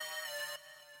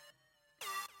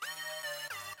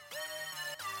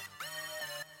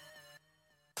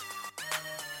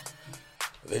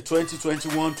The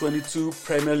 2021-22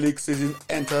 Premier League season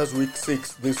enters week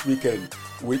 6 this weekend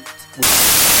with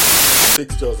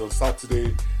fixtures on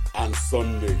Saturday and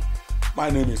Sunday. My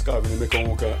name is Calvin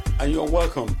Emekonwoka and you're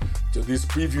welcome to this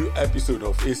preview episode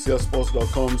of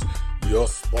ACLSports.com's Your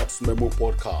Sports Memo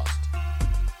podcast.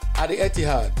 At the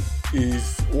Etihad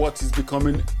is what is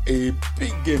becoming a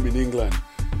big game in England.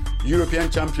 European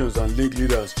champions and league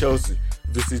leaders Chelsea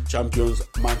visit champions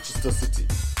Manchester City.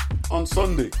 On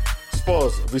Sunday,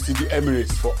 Spurs visit the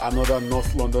Emirates for another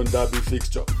North London derby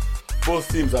fixture.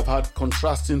 Both teams have had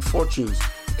contrasting fortunes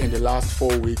in the last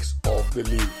 4 weeks of the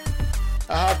league.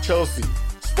 I have Chelsea,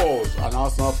 Spurs and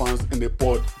Arsenal fans in the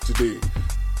pod today.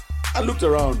 I looked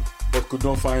around but could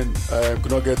not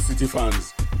get City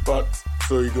fans. But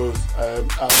so it goes. There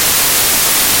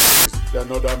are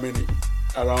not that many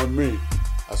around me,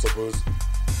 I suppose.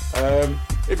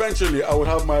 Eventually, I would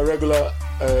have my regular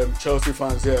Chelsea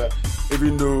fans here,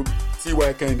 even though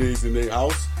T.Y. Kende is in the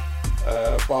house.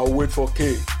 But I'll wait for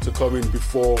K to come in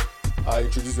before I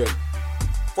introduce them.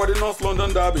 For the North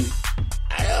London derby,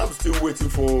 I am still waiting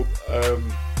for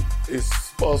a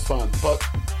Spurs fan. But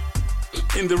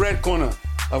in the red corner,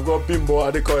 I've got Bimbo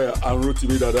Adekoya and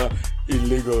Rotimi Dada in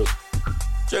Lagos.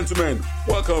 Gentlemen,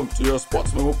 welcome to your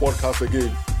Sports Memo podcast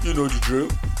again. You know the drill.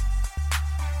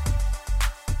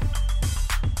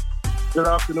 Good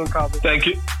afternoon, Calvin. Thank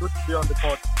you. Good to be on the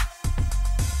pod.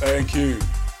 Thank you.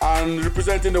 And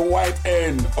representing the white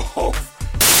end of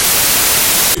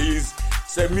is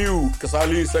Semiu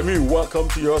Kasali. Semiu, welcome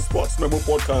to your Sports Memo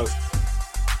podcast.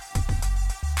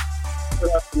 Good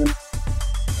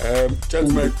afternoon.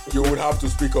 Gentlemen, you would have to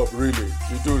speak up, really.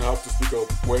 You do have to speak up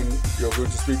when you're going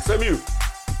to speak. Semiu,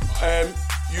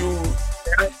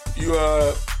 you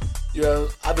are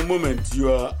at the moment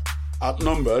you are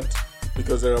outnumbered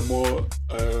because there are more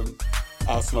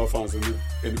Arsenal fans in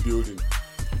the building.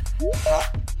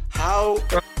 How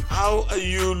are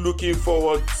you looking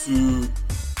forward to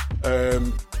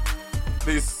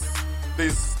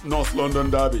this North London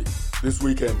derby this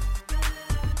weekend?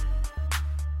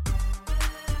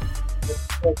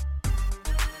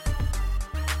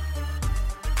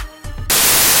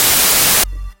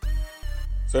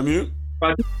 Samuel?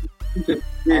 Hello,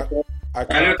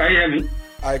 can you hear me?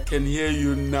 I can hear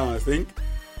you now, I think.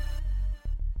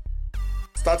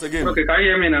 Start again. Okay, can you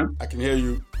hear me now? I can hear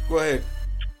you. Go ahead.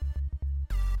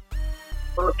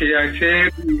 Okay, I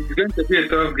said it's going to be a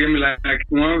tough game like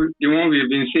the one we've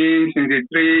been seeing since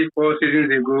the 3-4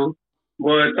 seasons ago.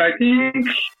 But I think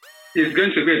it's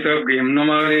going to be a tough game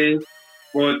normally.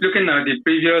 But looking at the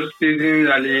previous seasons,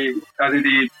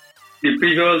 the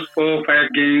previous 4-5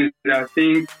 games, I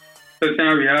think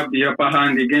Tottenham will have the upper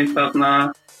hand against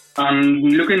Arsenal. And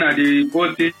looking at the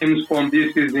both teams from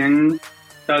this season, it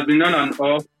has been on and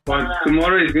off. But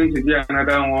tomorrow is going to be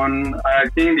another one. I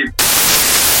think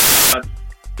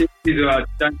these are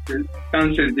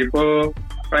chances before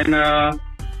final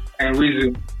and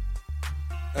whistle.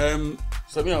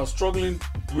 Samir, I was struggling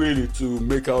really to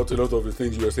make out a lot of the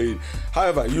things you were saying.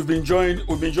 However, we've been joined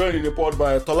in the pod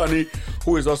by Tolani,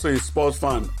 who is also a sports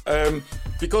fan.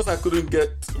 Because I couldn't get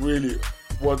really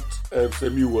what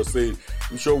Samir was saying,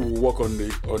 I'm sure we'll work on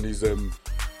his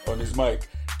mic.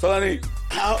 Tolani,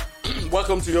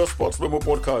 welcome to your Sports Memo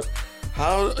podcast.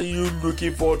 How are you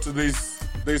looking forward to this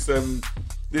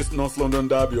North London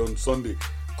derby on Sunday,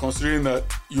 considering that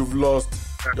you've lost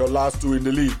your last two in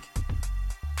the league?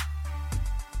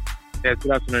 Yes,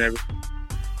 good afternoon, everyone.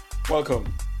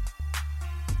 Welcome.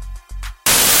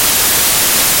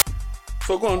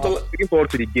 So go on. Looking forward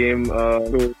to the game.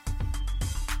 So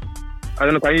I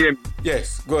don't know, can you hear me?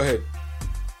 Yes, go ahead.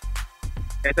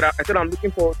 I said I'm looking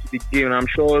forward to the game, and I'm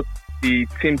sure the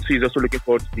team too is also looking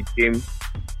forward to the game.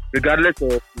 Regardless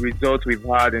of the results we've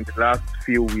had in the last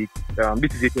few weeks,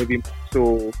 this is a heavy match,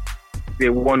 so it's a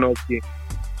one-off game.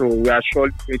 So we are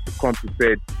surely going to come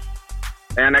prepared.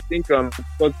 And I think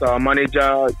because our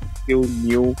manager is still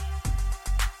new,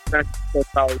 trying to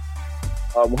sort out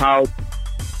how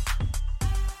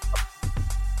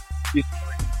this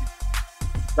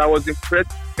that was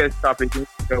impressed first half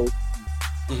against Chelsea.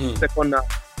 Second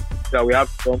half that we have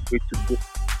some way to go.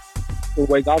 So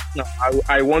with that now,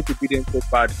 I want to beat them so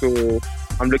bad. So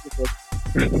I'm looking for.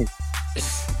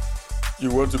 You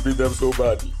want to beat them so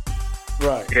badly,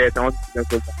 right? Yes, I want to beat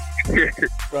them so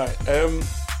bad. Right.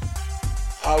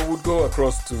 I would go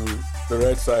across to the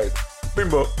red side.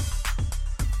 Bimbo,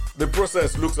 the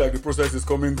process looks like the process is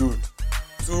coming good.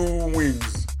 2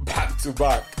 wins back to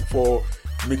back for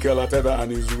Mikel Arteta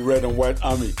and his red and white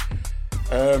army.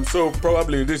 So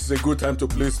probably this is a good time to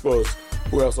play Spurs,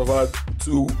 who have suffered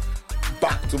 2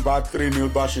 back-to-back 3-0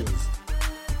 bashings.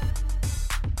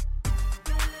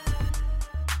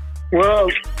 Well,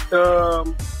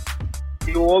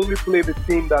 you only play the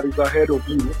team that is ahead of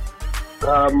you.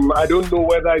 I don't know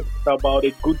whether it's about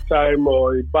a good time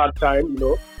or a bad time.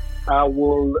 I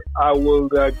will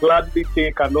gladly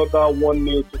take another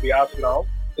 1-0 to the Arsenal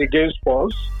against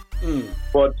Spurs.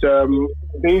 But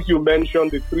since you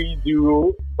mentioned the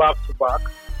 3-0 back-to-back,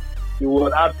 you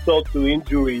will add salt to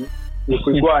injury if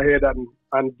we go ahead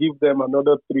and give them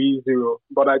another 3-0.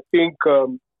 But I think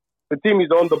the team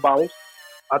is on the bounce.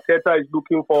 Arteta is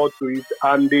looking forward to it,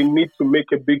 and they need to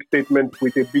make a big statement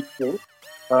with a big team.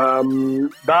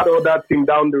 That other team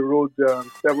down the road,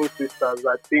 Seven Sisters,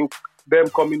 I think them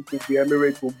coming to the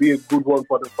Emirates will be a good one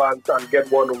for the fans and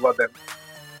get one over them.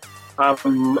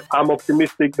 I'm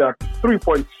optimistic that 3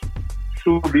 points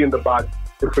should be in the bag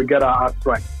if we get our act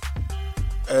right.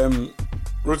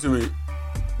 Rotimi,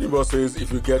 Bimbo says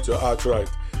if you get your act right,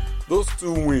 those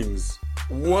 2 wins,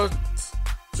 what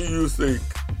do you think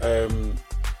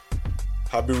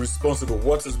have been responsible?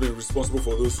 What has been responsible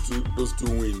for those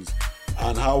two wins,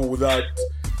 and how would that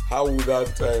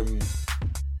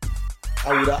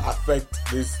affect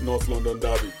this North London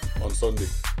derby on Sunday?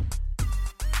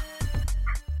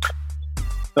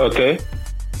 Okay.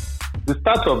 The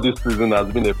start of this season has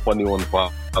been a funny one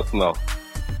for Arsenal.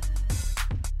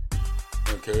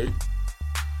 Okay.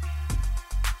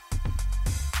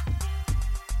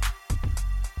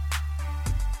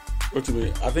 What do you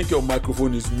mean? I think your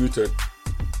microphone is muted.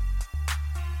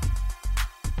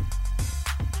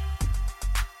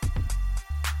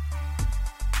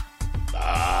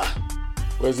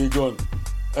 Where's he gone?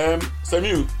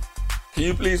 Samuel, can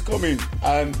you please come in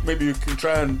and maybe you can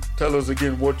try and tell us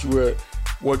again what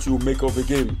you make of the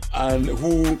game and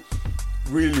who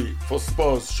really for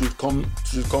Spurs should come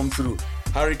through.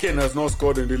 Harry Kane has not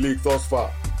scored in the league thus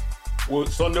far. Well,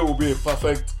 Sunday will be a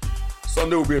perfect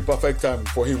time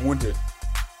for him, won't it?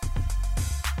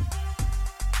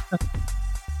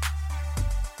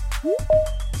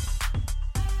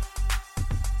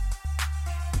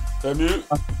 Samuel?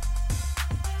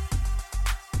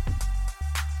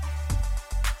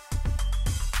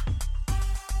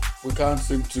 We can't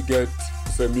seem to get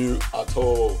Samuel at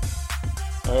all.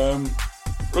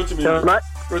 Rotimi,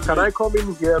 can I come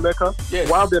in here, Emeka? Yes.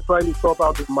 While they're trying to sort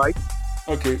out the mic.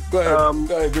 Okay, go ahead.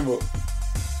 Go ahead, Bimbo.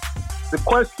 The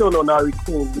question on Harry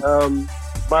Kane,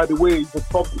 by the way, is the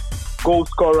top goal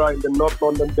scorer in the North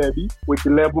London derby with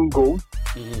 11 goals.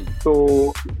 Mm-hmm.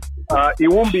 So it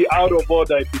won't be out of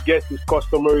order if he gets his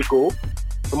customary goal.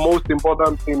 The most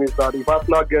important thing is that if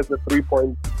Arsenal gets the 3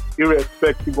 points,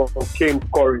 irrespective of Kane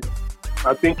scoring,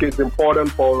 I think it's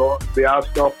important for the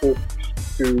Arsenal folks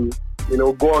to,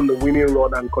 go on the winning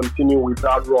run and continue with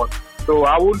that run. So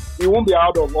it won't be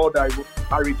out of order if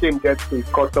Harry Kane gets his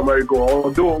customary goal,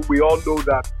 although we all know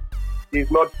that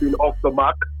he's not been off the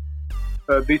mark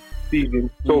this season.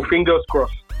 So fingers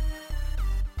crossed.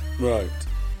 Right.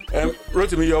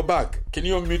 Rotimi, you're back. Can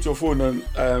you unmute your phone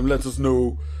and let us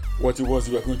know what it was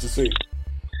you were going to say?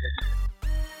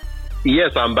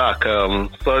 Yes, I'm back.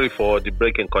 Sorry for the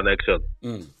breaking connection.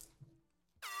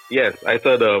 Yes, I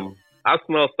said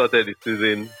Arsenal started the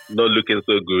season not looking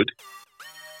so good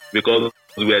because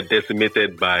we were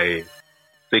decimated by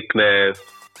sickness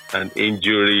and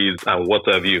injuries and what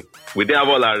have you. We didn't have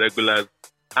all our regulars,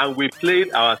 and we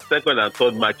played our second and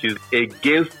third matches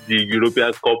against the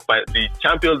European Cup, the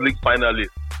Champions League finalists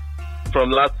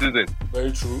from last season.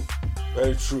 Very true.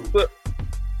 Very true.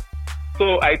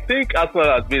 So I think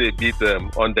Arsenal has been a bit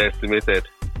underestimated.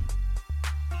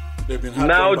 They've been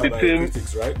now the team,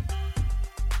 critics, right?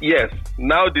 Yes.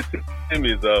 Now the team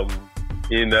is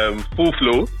in full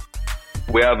flow.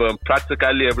 We have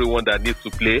practically everyone that needs to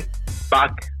play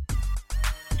back,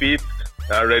 fit,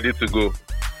 and ready to go.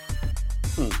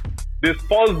 The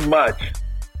Spurs match,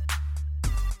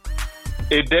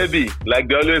 a derby, like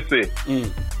they always say,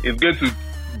 is going to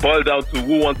boil down to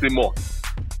who wants it more.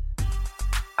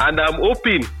 And I'm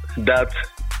hoping that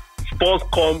Spurs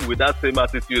come with that same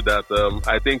attitude that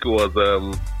I think it was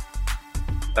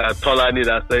Tolani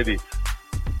that said it.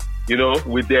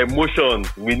 With the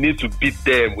emotions, we need to beat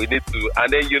them. We need to,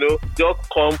 and then just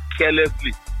come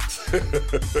carelessly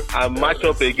and match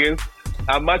up against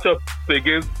an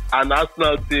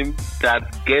Arsenal team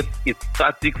that gets its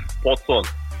tactics spot on.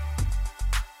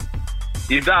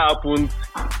 If that happens,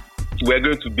 we're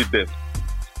going to beat them.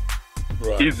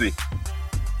 Right. Easy.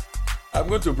 I'm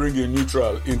going to bring a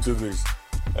neutral into this.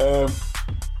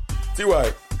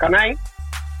 TY. Can I?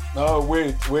 No,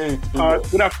 wait.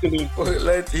 Good afternoon.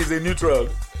 He's a neutral.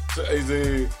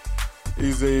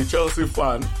 He's a Chelsea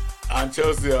fan, and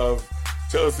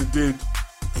Chelsea did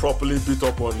properly beat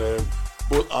up on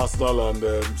both Arsenal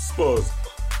and Spurs.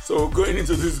 So going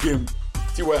into this game,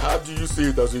 T.Y., how do you see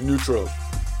it as a neutral?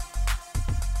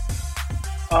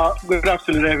 Good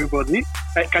afternoon, everybody.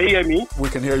 Can you hear me? We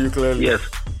can hear you clearly. Yes.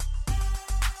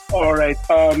 All right.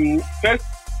 First,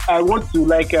 I want to,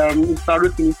 Mr.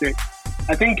 Rotimi said,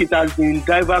 I think it has been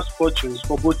diverse fortunes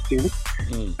for both teams.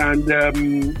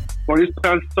 And for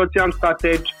instance, Tottenham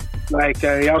started like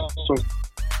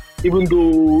even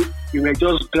though we were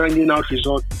just grinding out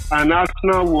results, and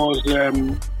Arsenal was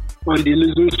on the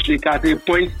losing streak. At a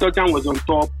point, Tottenham was on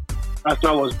top,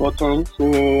 Arsenal was bottom,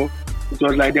 so it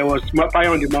was like there was fire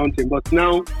on the mountain. But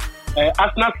now,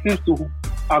 Arsenal seems to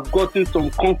have gotten some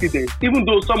confidence, even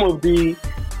though some of the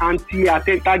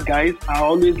anti-Arteta guys are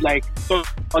always like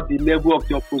at the level of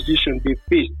the opposition they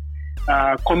faced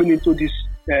coming into this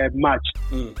match.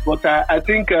 But I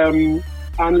think, and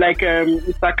like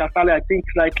Mr. Casale, I think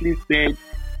rightly said,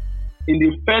 in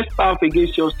the first half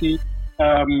against Chelsea,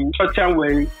 Tottenham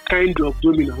were kind of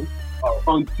dominant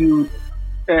until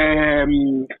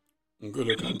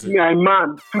my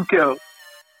man Tuchel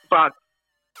back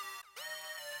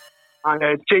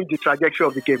and change the trajectory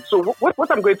of the game. So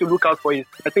what I'm going to look out for is,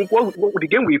 I think what the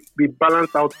game we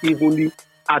balance out evenly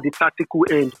at the tactical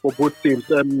end for both teams.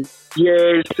 If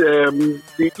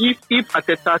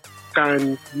Arteta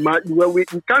can, well, we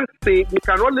can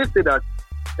always say that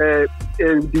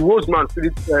the Wolfsman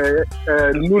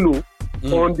Nuno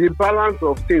on the balance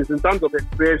of things in terms of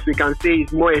experience, we can say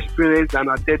he's more experienced than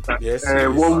Arteta. Yes,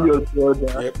 one way or the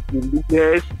other. Yep.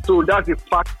 Yes, so that's a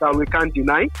fact that we can't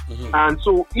deny. And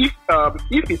so if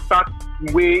he starts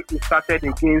the way he started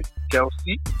against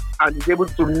Chelsea and is able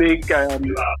to make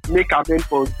amends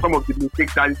for some of the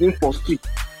mistakes that he didn't foresee,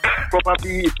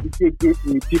 probably it will be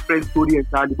a different story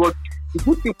entirely. But the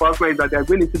good thing for Arsenal is that they are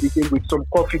going into the game with some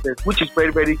confidence, which is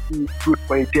very, very good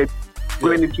for a derby.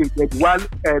 Going into it, while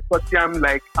Tottenham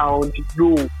are on the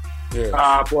low,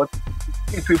 but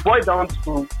if we boil down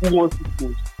to who wants it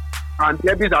most, and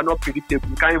derbies are not predictable,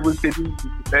 you can't even say this is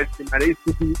the best team, and it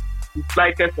could be the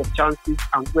slightest of chances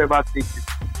and whoever takes it.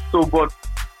 So, but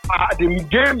the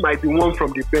game might be won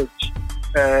from the bench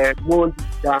more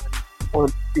than on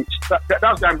pitch.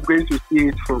 That's where I'm going to see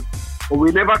it from. But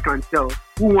we never can tell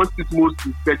who wants it most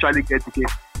to eventually get the game.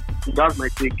 So that's my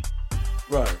take.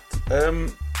 Right.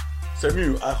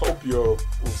 Semu, I hope you've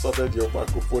sorted your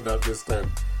microphone at this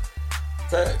time.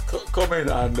 Come in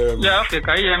and... yeah, okay.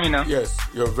 Can you hear me now? Yes,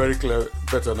 you're very clear,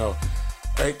 better now.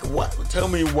 Tell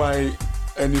me why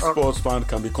any sports fan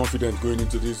can be confident going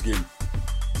into this game.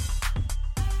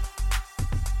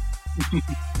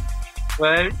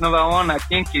 Well, number one, I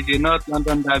think it's a North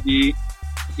London derby.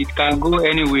 It can go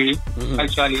anyway,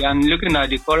 actually. I'm looking at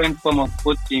the current form of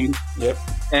both teams. Yep.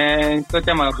 And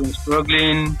Tottenham have been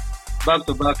struggling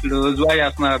back-to-back losses, while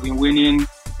Arsenal have been winning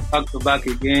back-to-back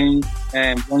against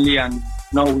Burnley and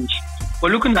Norwich.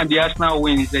 But looking at the Arsenal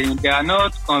wins, they are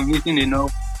not convincing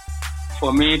enough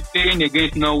for me. Playing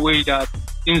against Norwich, that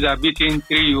teams are beating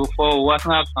 3-4,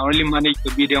 Arsenal can only manage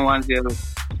to beat them 1-0.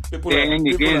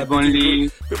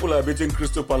 People are beating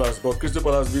Crystal Palace, but Crystal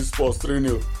Palace beat Spurs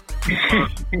 3-0.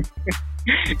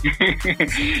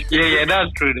 yeah,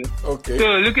 that's true. Okay. So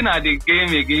looking at the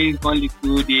game against Burnley,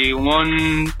 they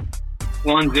won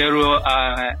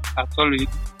 1-0 solid.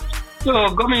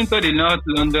 So coming into the North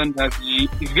London derby,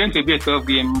 it's going to be a tough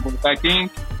game, but I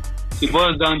think it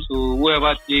boils down to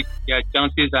whoever takes their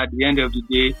chances at the end of the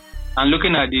day. And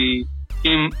looking at the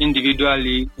team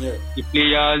individually, the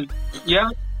players,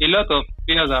 a lot of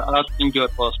players are out injured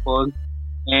for Spurs,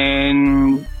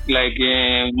 and they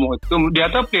are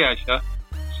top players.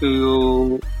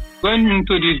 So going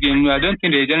into this game, I don't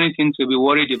think there's anything to be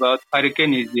worried about. Harry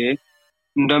Kane is there.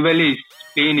 Ndombele is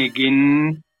playing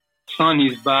again. Son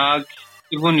is back.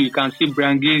 Even you can see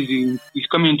Branguiz is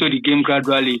coming into the game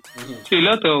gradually. So a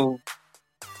lot of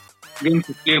games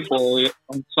to play for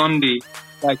on Sunday.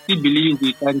 I still believe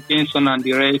with Harry Kane, Son and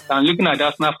the rest. And looking at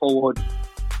Arsenal forward,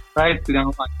 right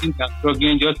now I think they're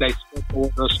struggling just like Spurs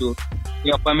forward also.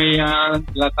 The Aubameyang,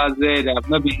 Lacazette, they have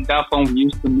not been that fun we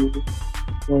used to know.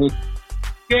 But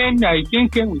Kane, I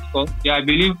think Kane will score. Yeah, I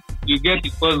believe you get the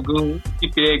first goal. If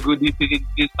you play good this season,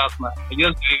 this Arsenal. I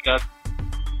just believe that.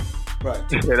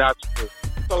 Right. Yeah, that's true.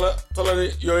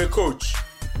 Tolani, you're a coach,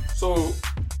 so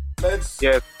let's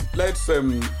give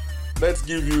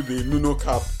you the Nuno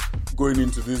cap going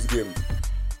into this game.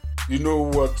 You know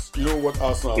what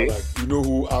Arsenal are like. You know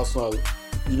who Arsenal.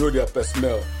 You know their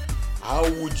personnel. How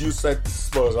would you set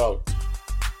Spurs out?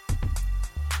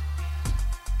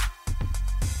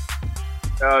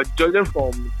 Judging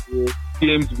from the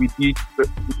games we did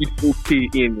okay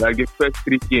in, like the first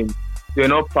 3 games, they're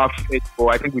not perfect, but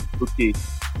I think it's okay.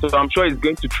 So I'm sure he's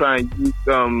going to try and use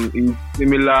his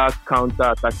similar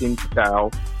counter-attacking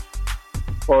style.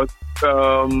 But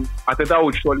Arteta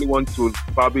would surely want to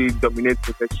probably dominate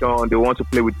possession. They want to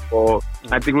play with the ball.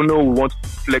 I think Bruno will want to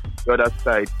flex the other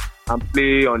side and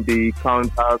play on the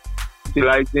counter,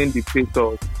 utilizing the pace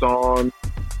of Son,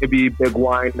 maybe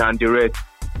Bergwijn and the rest.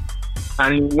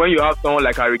 And when you have someone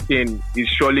like Harry Kane, he's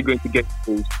surely going to get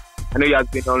exposed. I know he has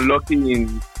been unlucky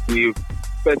in the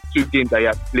first 2 games that he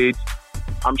has played.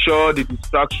 I'm sure the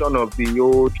distraction of the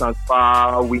old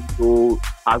transfer window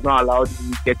has not allowed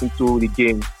him to get into the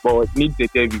game, but it needs a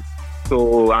debut.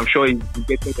 So I'm sure he's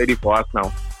getting ready for us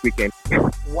now, weekend.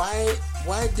 Why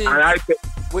didn't...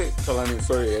 Wait, Kalani,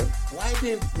 sorry. Why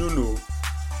didn't Nuno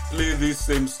play this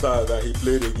same style that he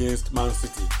played against Man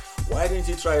City? Why didn't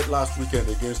he try it last weekend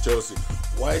against Chelsea?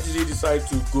 Why did he decide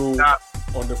to go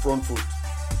on the front foot?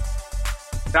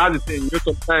 That's the thing.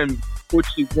 Sometimes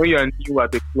coaches, when you're new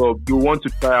at the club, you want to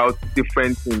try out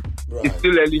different things. Right. It's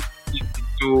still early,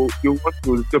 so you want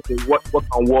to look at what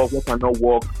can work, what cannot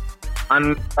work.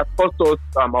 And that cost us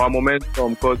our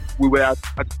momentum because we were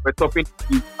topping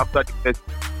after the test.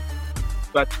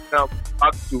 But now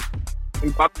back to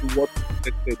what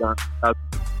we said, and that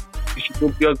we should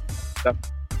obvious that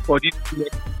for this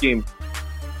next game,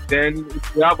 then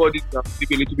if we have all this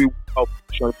maybe a little bit of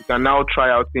options, we can now try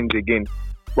out things again.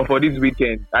 But for this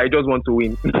weekend, I just want to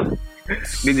win.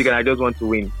 This weekend, I just want to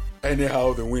win.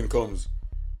 Anyhow, the win comes.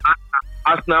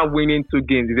 Arsenal winning 2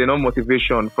 games is enough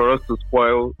motivation for us to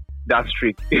spoil that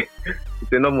streak.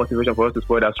 It's enough motivation for us to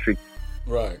spoil that streak.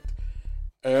 Right.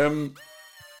 Rotimi,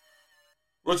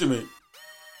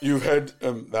 you've heard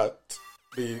that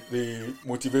the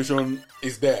motivation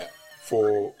is there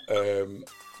for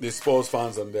the Spurs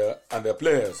fans and their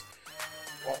players.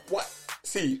 What?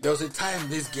 See, there was a time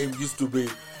this game used to be,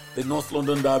 the North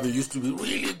London derby used to be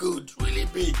really good, really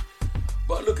big.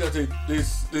 But look at it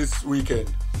this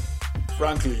weekend.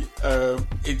 Frankly,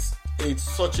 it's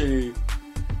so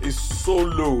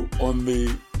low in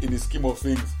the scheme of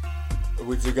things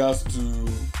with regards to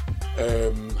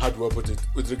how do I put it?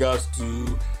 With regards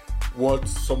to what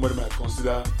somebody might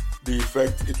consider the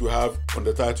effect it will have on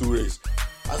the title race.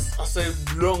 As a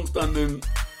long-standing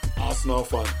Arsenal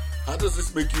fan, how does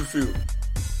this make you feel?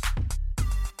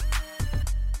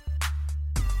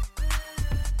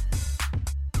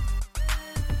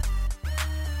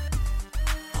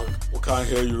 I can't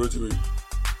hear you, Rotimi.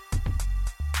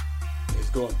 It's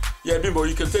gone. Yeah, Bimbo,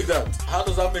 you can take that. How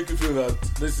does that make you feel that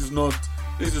this is no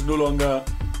longer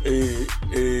it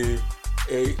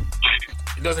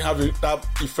doesn't have that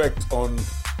effect on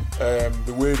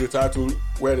where the title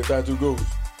goes?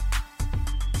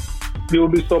 You'll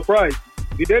be surprised.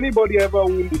 Did anybody ever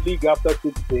win the league after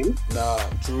 6 games? Nah,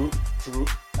 true.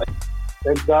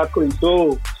 Exactly.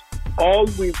 So all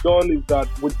we've done is that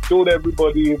we told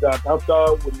everybody that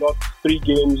after we lost 3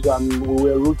 games and we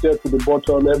were rooted to the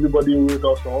bottom, everybody wrote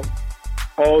us off.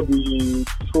 All the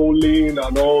trolling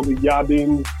and all the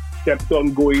yabbing kept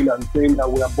on going and saying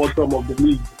that we are bottom of the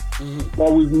league. Mm-hmm.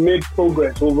 But we've made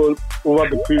progress over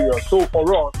the period. So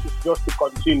for us, it's just to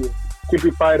continue. Keep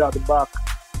it tight at the back.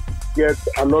 Get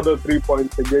another 3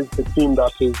 points against the team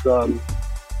that is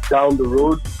down the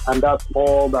road, and that's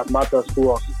all that matters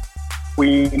to us.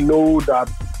 We know that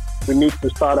we need to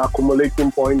start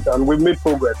accumulating points, and we've made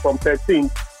progress from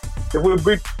 13th. If we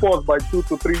beat Spurs by 2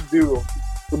 to 3-0,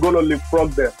 we're going to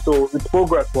leapfrog them. So it's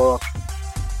progress for us.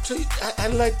 So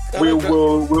we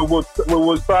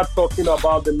will start talking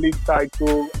about the league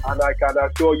title, and I can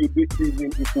assure you this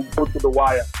season it will go to the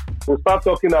wire. We'll start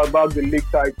talking about the league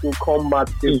title come March,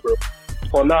 April.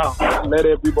 For now, let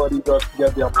everybody just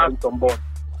get their points on board.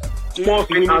 Spurs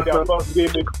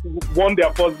won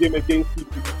their first game against City.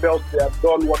 They felt they have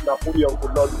done what Napoleon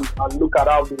could not do, and look at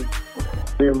how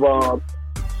they've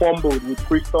fumbled with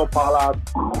Crystal Palace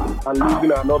and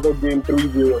losing another game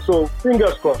 3-0. So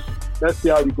fingers crossed. Let's see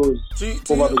how it goes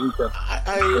over the weekend.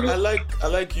 I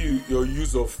like your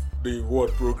use of the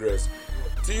word progress.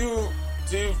 Do you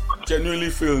genuinely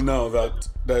feel now that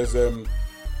there's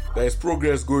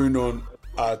progress going on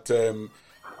at the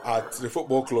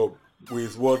football club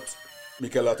with what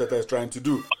Mikel Arteta is trying to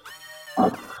do?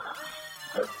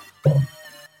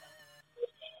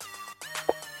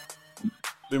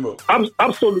 Dimo.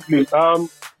 Absolutely.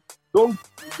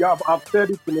 I've said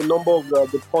it in a number of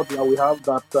the pods that we have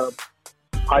that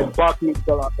I back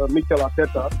Mikel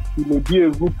Arteta. He may be a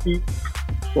rookie,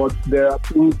 but there are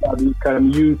things that he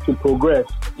can use to progress.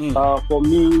 For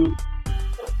me,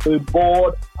 the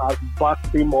board has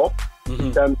backed him up.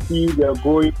 You can see they're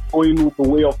going with the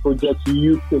way of Project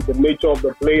Youth, the nature of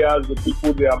the players, the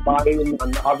people they are buying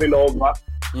and having all that.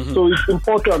 So it's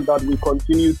important that we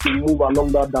continue to move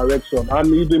along that direction and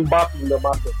even back in the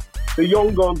market. The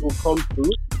young guns will come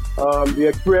through, the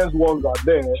experienced ones are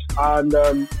there,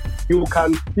 and you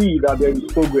can see that there is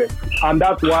progress. And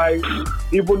that's why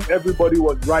even everybody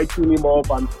was writing him up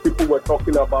and people were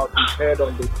talking about his head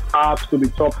on the ass to be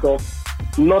chopped off.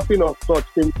 Nothing of such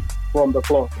came from the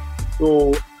club.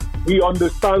 So he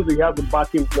understands he has the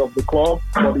backing of the club,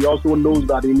 but he also knows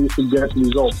that he needs to get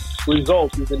results.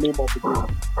 Results is the name of the game.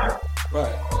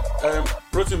 Right.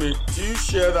 Rotimi, do you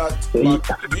share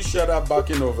that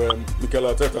backing of Mikel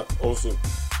Arteta also?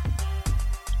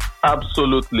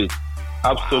 Absolutely.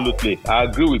 I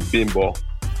agree with Bimbo.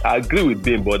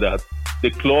 That the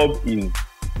club is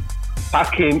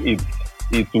packing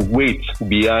its weight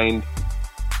behind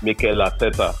Mikel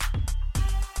Arteta.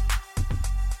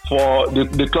 For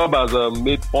the club has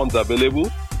made funds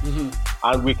available,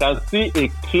 and we can see a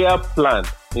clear plan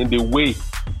in the way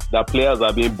that players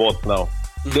are being bought now.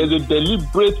 There's a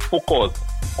deliberate focus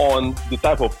on the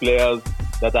type of players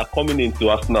that are coming into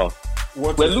Arsenal. There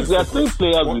are three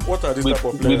players with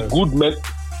good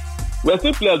we're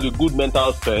seeing players with good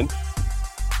mental strength.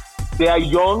 They are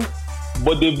young,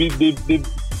 but they've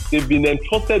been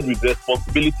entrusted with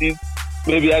responsibilities.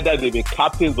 Maybe either they've been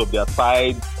captains of their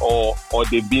side, or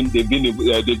they've been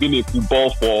in football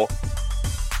for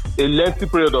a lengthy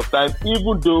period of time,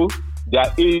 even though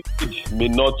their age may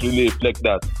not really reflect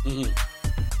that.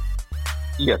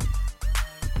 Yes.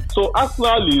 So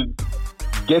Arsenal is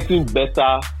getting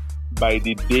better by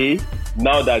the day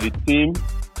now that the team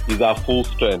is at full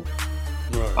strength.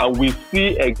 Right. And we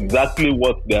see exactly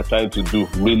what they are trying to do,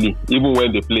 really, even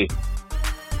when they play.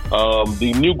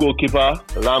 The new goalkeeper,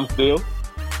 Ramsdale,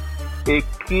 a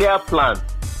clear plan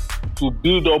to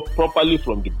build up properly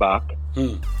from the back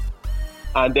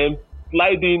and then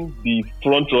sliding the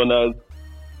front runners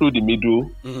through the middle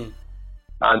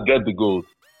and get the goals.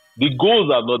 The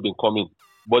goals have not been coming,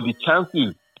 but the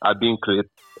chances are being created.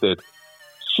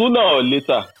 Sooner or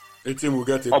later,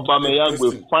 Aubameyang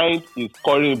will find his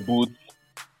scoring boots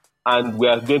and we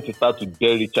are going to start to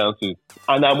bury chances.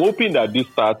 And I'm hoping that this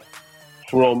starts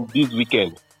from this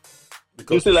weekend.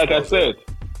 Because you see, like I said,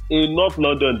 a North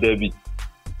London derby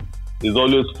is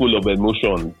always full of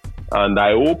emotion. And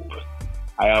I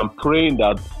am praying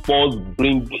that Spurs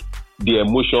bring the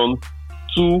emotion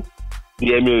to the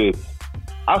Emirates.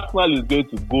 Arsenal is going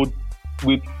to go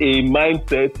with a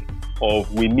mindset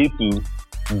of we need to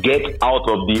get out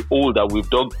of the hole that we've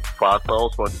dug for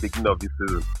ourselves from the beginning of this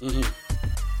season.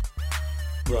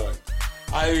 Right.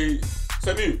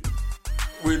 Samir,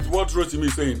 with what Rotimi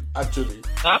is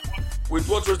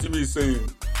saying,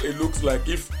 it looks like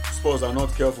if Spurs are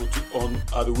not careful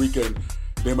at the weekend,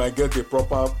 they might get a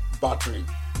proper battering.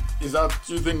 Do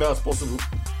you think that's possible?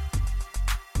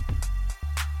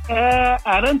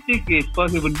 I don't think it's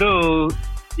possible, though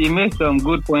he made some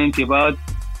good points about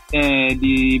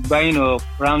the buying of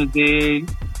Ramsdale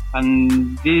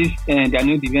and their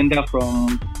new defender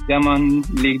from German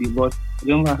league, but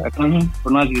I can't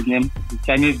pronounce his name, the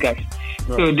Chinese guy.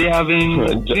 Right. So they have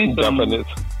been doing some Japanese.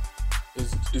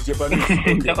 It's Japanese.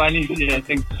 Okay. Japanese, yeah, I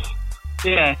think.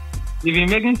 Yeah, they've been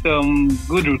making some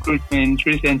good recruitment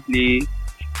recently,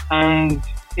 and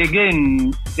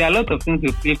again, there are a lot of things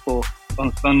to play for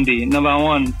on Sunday. Number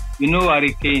one,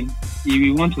 Harry Kane, if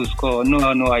you want to score,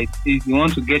 if you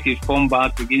want to get his form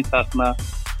back against Arsenal,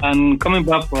 and coming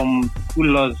back from 2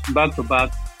 losses back to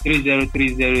back, 3-0,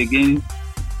 3-0 against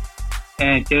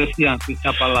Chelsea and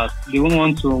Crystal Palace. They won't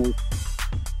want to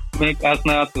make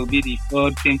Arsenal to be the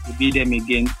third team to beat them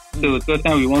again. So third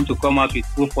time we want to come out with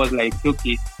full force, like,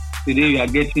 okay, today we are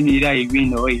getting either a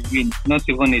win or a win, not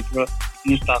even a draw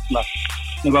against Arsenal.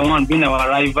 Number one, being our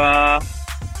rival,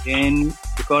 then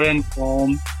the current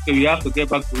form, so we have to get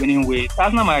back to winning ways.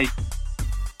 Arsenal might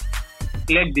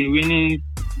let the winning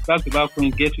back-to-back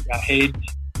wins get to their head.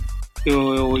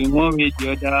 So in one way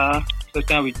or the other,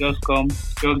 sometimes we just come,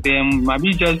 choke them,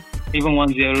 maybe just even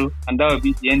 1-0, and that will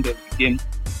be the end of the game.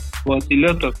 But a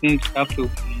lot of things have to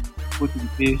be put in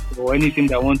place for any team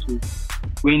that wants to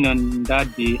win on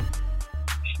that day.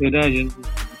 So that's just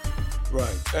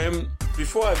right.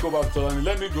 Before I go back to Lani,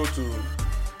 let me go to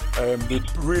the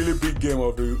really big game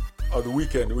of the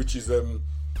weekend, which is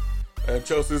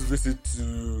Chelsea's visit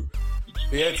to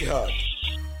the Etihad.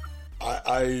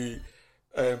 I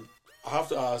have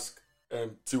to ask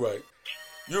T.Y.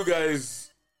 You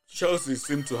guys, Chelsea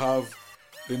seem to have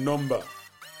the number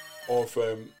of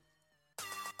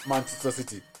Manchester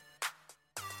City.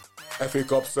 FA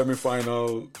Cup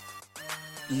semi-final,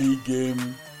 league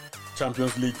game,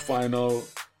 Champions League final.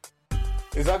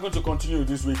 Is that going to continue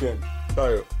this weekend,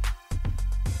 Tayo?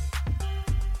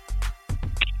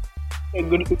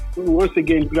 Once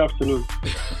again, good afternoon.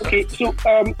 Okay, so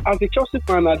as a Chelsea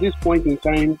fan at this point in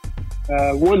time,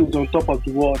 one is on top of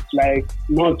the world, like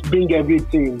not bring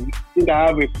everything. I think I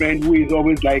have a friend who is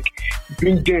always like,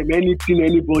 bring them anything,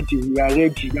 anybody, we are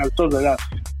ready and stuff like that.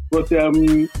 But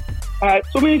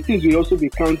so many things will also be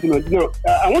counting on. Now,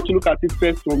 I want to look at it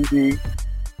first from the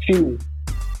team.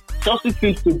 Chelsea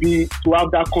seems to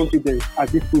have that confidence at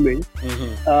this moment.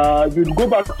 If you go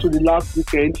back to the last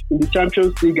weekend in the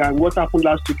Champions League and what happened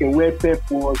last weekend, where Pep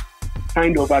was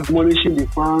kind of admonishing the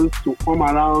fans to come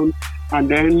around, and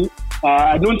then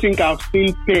I don't think I've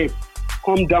seen Pep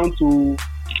come down to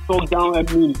talk down. I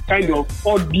mean, kind of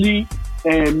oddly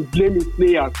blame his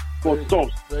players for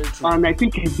stuff. And I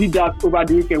think he did that over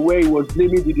the weekend where he was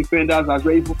blaming the defenders as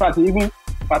well. In fact, even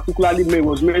particularly May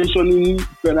was mentioning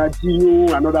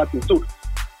Bernardino and other things. So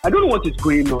I don't know what is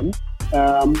going on,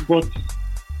 but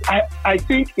I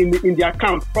think in the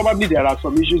account probably there are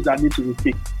some issues that need to be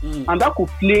fixed, and that could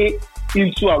play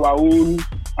into our own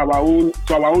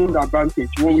advantage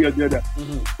one way or the other.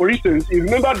 For instance, you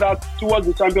remember that towards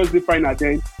the Champions League final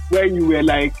then, where you were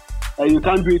like, you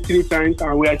can't do it 3 times,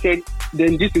 and where I said,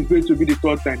 then this is going to be the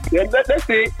 3rd time. Then let's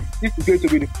say this is going to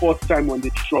be the 4th time on the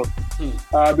trot.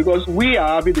 Because we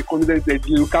are having the confidence that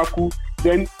Lukaku,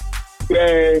 then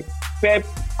Pep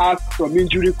has some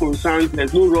injury concerns.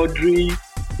 There's no Rodri.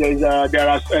 There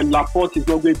are Laporte is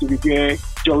not going to be there.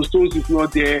 John Stones is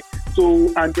not there.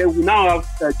 So, and then we now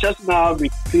have just now have a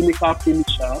clinical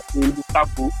finisher in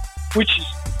Lukaku, which is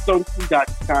something that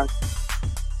can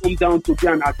come down to be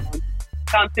an advantage.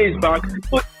 Kante is back,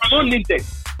 so it's not limited.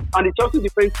 And the Chelsea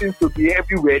defense seems to be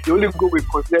everywhere. The only goal we've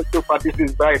considered so far this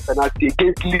is by a penalty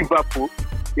against Liverpool,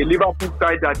 a Liverpool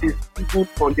side that is good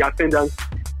on the ascendance,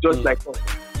 just like us.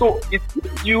 So it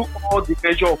gives you all the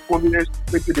measure of confidence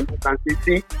to the most and say,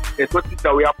 see, there's nothing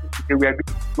that we have to do.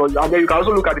 And then you can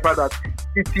also look at the fact that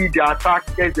City, the attack,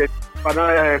 there's the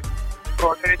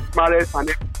Mahrez, and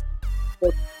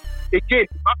but again,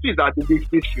 the battle is at the big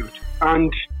midfield,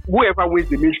 and whoever wins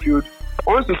the midfield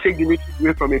wants to take the midfield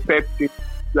away from a Pep team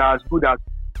as good as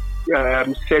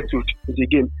settled in the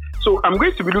game. So I'm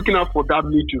going to be looking out for that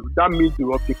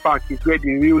middle of the park is where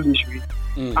the real issue is.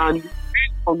 And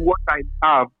based on what I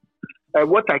have,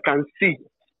 what I can see,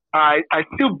 I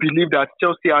still believe that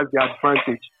Chelsea has the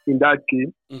advantage in that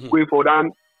game going forward.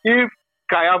 And if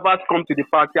Kai Havertz comes to the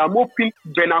party, I'm hoping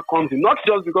Werner comes in, not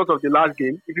just because of the last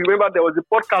game. If you remember, there was a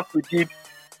podcast we did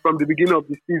from the beginning of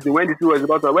the season when the season was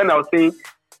about, when I was saying,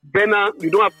 Werner,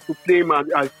 you don't have to play him as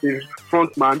the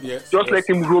front man. Just let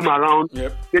him roam around,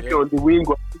 maybe on the wing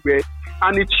or anywhere.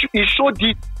 And he showed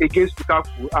it against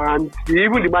Lukaku, and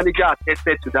even the manager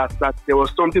attested to that there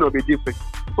was something of a difference.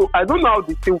 So I don't know how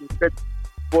the team will set,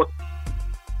 but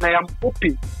I am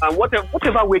hoping, and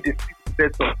whatever way the team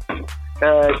sets up,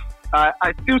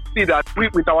 I still see that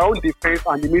with our own defense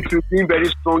and the midfield being very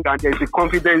strong, and there's the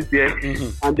confidence there,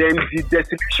 and then the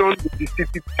destination with the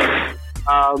City.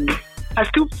 I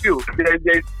still feel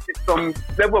there's some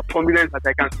level of confidence that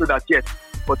I can show that yes,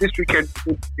 but this weekend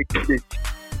we need to take the stage.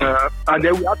 And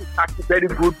then we have to tackle a very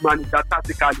good manager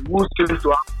tactically who seems to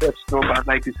have Pep's number,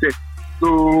 like you said.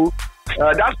 So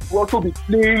that will also be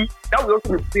playing to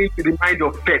the mind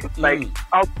of Pep, like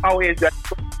how is that?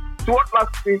 So what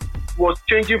last week was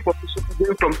changing position,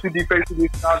 going from 2 defensive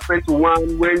midfielders to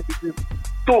 1 when this is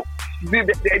so there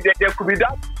could be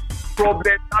that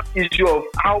problem, that issue of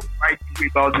how I do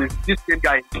about this same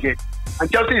guy again.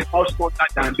 And Chelsea is much stronger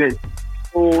than them.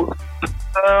 So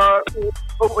the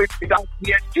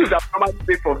excuse that normally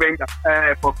pay for Wenger,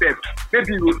 for Pep,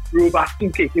 maybe we'll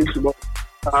overthink again tomorrow.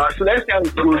 So let's see how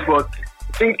it goes. But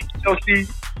I think Chelsea.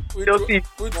 Which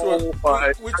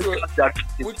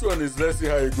one is let's see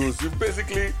how it goes? You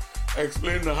basically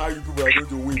explain how you people are going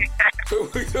to win. So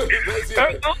because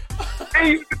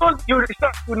you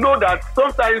start to know that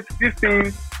sometimes this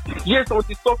thing, yes, on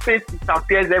the surface it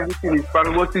appears everything is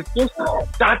fine, but it's just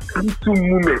that little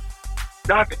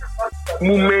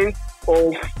moment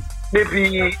of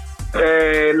maybe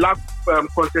lack of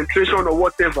concentration or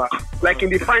whatever. Like in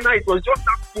the final, it was just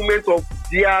that moment of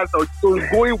Diaz or so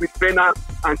going with Werner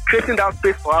and creating that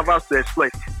space for Havertz to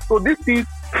exploit. So this is,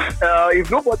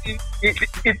 if nobody,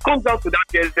 it comes down to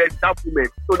that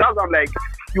moment. So that's why I'm like,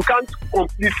 you can't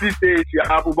completely say if you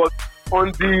have, but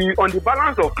on the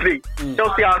balance of play,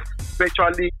 Chelsea has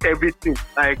virtually everything.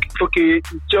 Like, okay,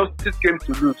 it's just this game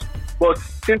to lose, but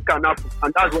things can happen,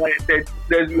 and that's why I said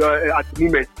there's at the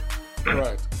moment.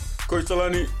 Right, Coach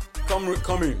Tolani, come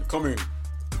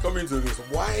in to this.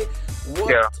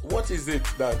 What is it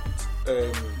that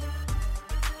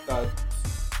that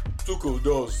Tuchel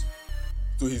does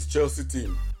to his Chelsea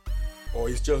team or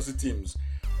his Chelsea teams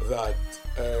that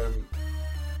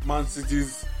Man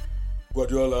City's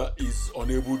Guardiola is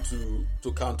unable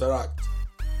to counteract?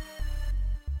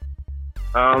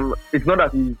 It's not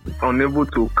that he's unable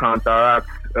to counteract,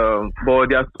 but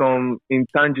there are some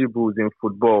intangibles in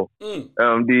football.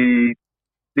 The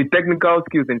technical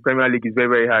skills in Premier League is very,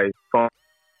 very high from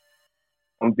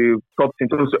the top team.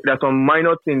 So there are some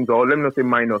minor things, or let me not say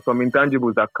minor, some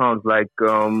intangibles that count, like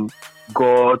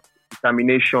guts,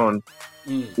 determination.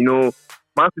 You know,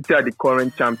 Man City are the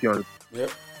current champions. Yep.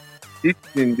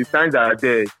 The signs are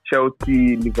there.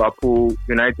 Chelsea, Liverpool,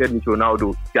 United with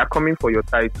Ronaldo, they are coming for your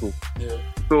title. Yeah.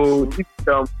 So this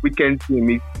weekend team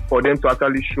is for them to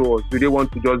actually show us, do they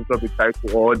want to just drop the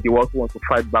title, or they also want to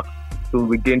fight back to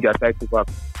regain their title back.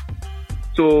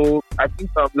 So I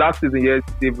think last season, yes,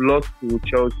 they've lost to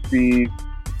Chelsea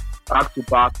back to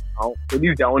back now. So this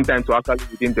is their own time to actually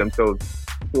redeem themselves.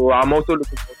 So I'm also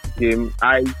looking for the game.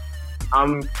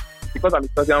 Because I'm a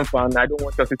Tottenham fan, I don't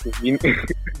want Chelsea to win.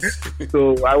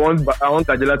 So I want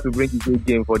Guardiola to bring his A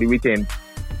game for the weekend.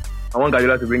 I want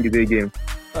Guardiola to bring his A game.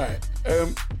 All right.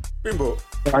 Bimbo.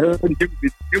 I don't know, the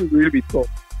game will really be tough.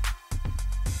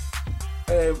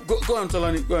 Go on,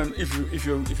 Tolani. Go on. If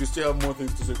you still have more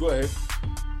things to say, go ahead.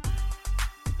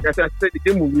 Yes, I said the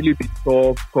game will really be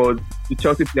tough because the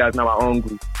Chelsea players now are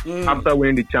hungry. After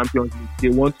winning the Champions League, they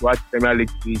want to add the Premier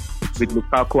League with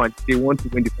Lukaku, and they want to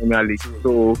win the Premier League. True.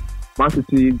 So Man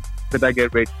City better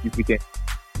get ready this weekend.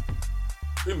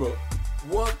 Bimbo,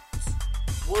 what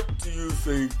do you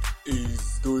think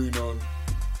is going on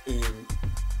in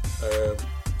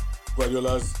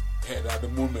Guardiola's head at the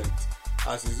moment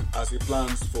as he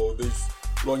plans for this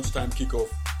lunchtime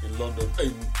kickoff in London,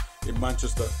 in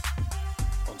Manchester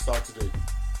on Saturday?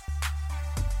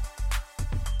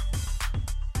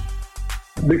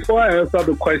 Before I answer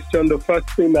the question, the first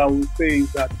thing I will say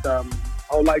is that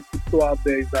I would like to throw out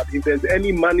there is that if there's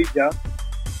any manager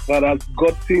that has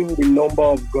gotten the number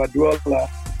of Guardiola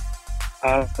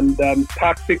and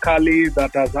tactically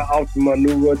that has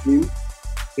outmaneuvered him,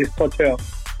 is Tuchel.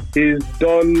 He's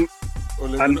done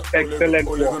an excellent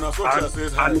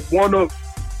work.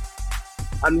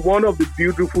 And one of the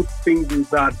beautiful things is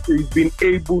that he's been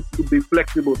able to be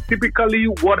flexible. Typically,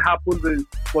 what happens is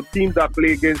for teams that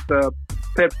play against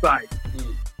Pep side,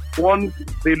 once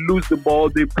they lose the ball,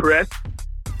 they press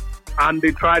and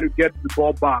they try to get the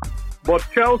ball back. But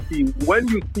Chelsea, when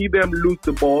you see them lose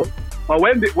the ball, or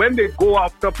when they go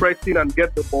after pressing and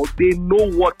get the ball, they know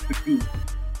what to do.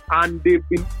 And they've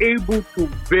been able to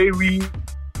vary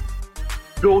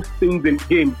those things in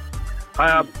games. I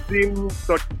have seen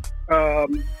such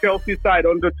Chelsea side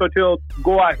under Tuchel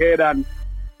go ahead and,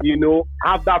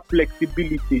 have that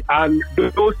flexibility. And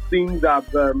those things have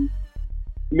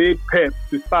made Pep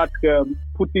to start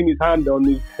putting his hand on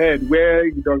his head where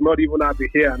he does not even have the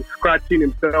hair and scratching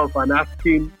himself and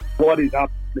asking what is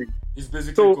happening. He's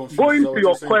basically so confused.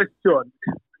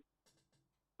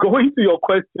 going to your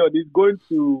question,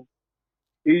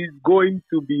 he's going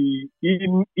to be,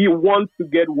 he wants to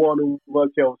get one over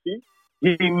Chelsea.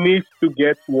 He needs to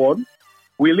get one.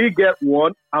 Will he get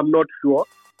one? I'm not sure.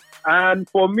 And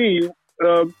for me,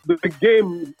 the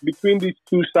game between these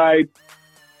two sides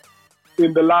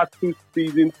in the last two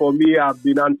seasons for me have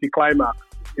been anticlimax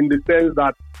in the sense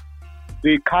that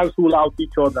they cancel out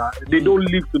each other. They don't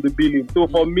live to the billing. So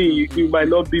for me, it might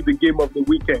not be the game of the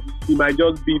weekend. It might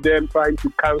just be them trying to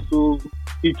cancel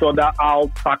each other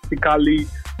out tactically.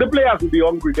 The players will be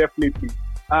hungry, definitely.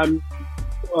 And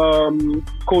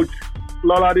Coach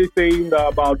Lolade saying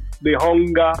about the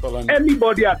hunger.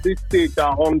 Anybody at this stage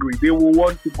are hungry. They will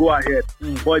want to go ahead.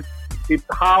 But it's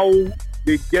how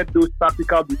they get those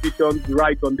tactical decisions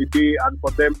right on the day and for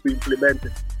them to implement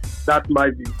it. That's my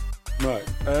view. Right.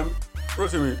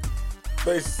 Rotimi,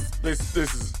 this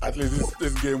is at least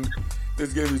this game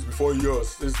is before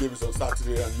yours. This game is on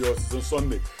Saturday and yours is on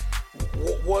Sunday.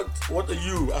 What are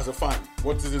you as a fan?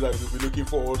 What is it that you'll be looking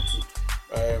forward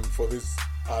to for this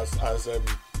as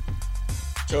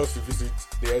Chelsea visit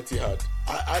the Etihad?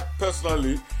 I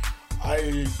personally,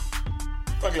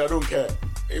 frankly, I don't care.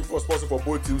 If it was possible for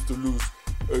both teams to lose,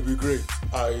 it would be great.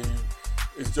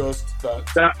 It's just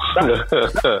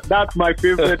that that's my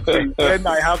favorite thing. When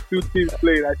I have two teams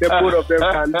playing, I say both of them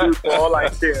can lose for all I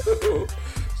care.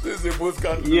 Since they both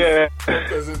can lose, yeah.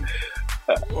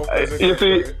 You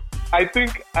see, I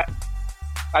think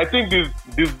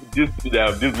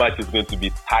this match is going to be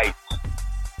tight.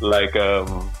 Like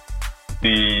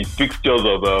the fixtures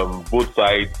of both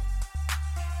sides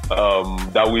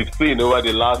that we've seen over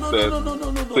the last, say,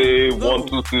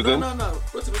 1-2 seasons. No.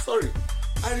 Sorry,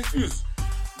 I refuse.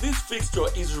 This fixture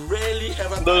is rarely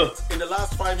ever tight in the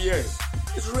last 5 years.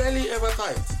 It's rarely ever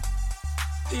tight.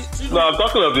 I'm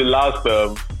talking of the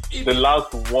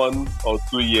last 1 or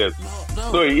 2 years.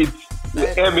 No, it's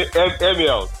hear me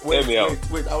out. Wait.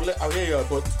 I'll hear you out.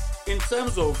 But in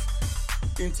terms of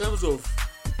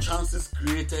chances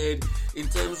created, in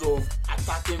terms of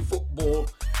attacking football,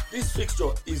 this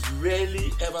fixture is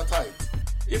rarely ever tight.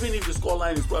 Even if the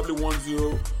scoreline is probably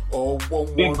 1-0 or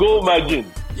 1-1. The goal margin.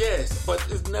 Yes, but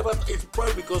it's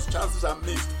probably because chances are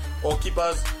missed or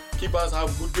keepers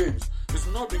have good games. It's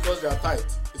not because they are tight.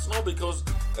 It's not because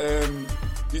the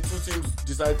two teams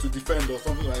decide to defend or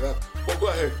something like that. But go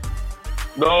ahead.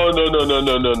 No.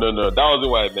 That wasn't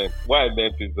what I meant. What I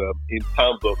meant is in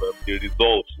terms of the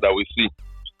results that we see.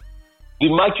 The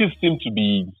matches seem to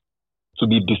be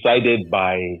decided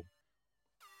by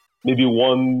maybe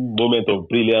one moment of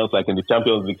brilliance, like in the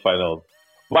Champions League final.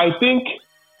 But I think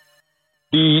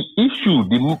the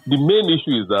main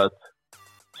issue is that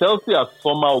Chelsea has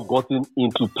somehow gotten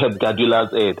into Pep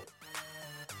Guardiola's head.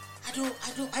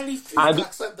 I refuse to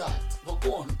accept that. But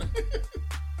go on.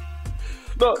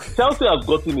 No, Chelsea has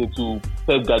gotten into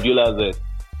Pep Guardiola's head.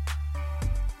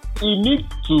 He needs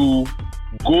to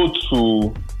go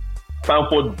to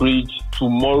Stamford Bridge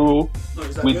tomorrow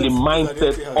with the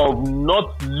mindset of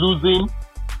not losing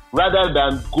rather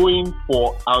than going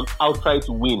for an outright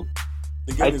win.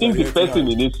 I think the first thing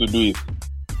he needs to do is...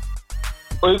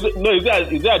 is it at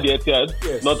the Etihad?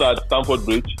 Yes. Not at Stamford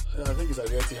Bridge? I think it's at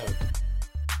the Etihad.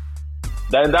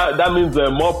 Then that means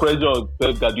more pressure on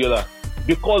Pep Guardiola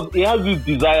because he has this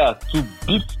desire to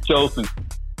beat Chelsea.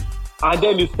 And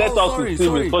then he sets out his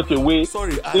team in such a way.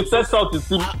 I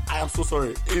am so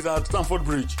sorry. It's at Stamford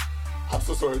Bridge. I'm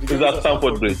so sorry. It's at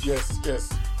Stamford Bridge. Yes.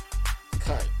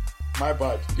 Kai, my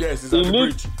bad. Yes, it's at the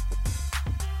bridge.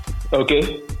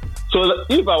 Okay. So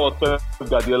if I was Pep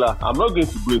Guardiola, I'm not going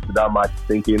to go into that match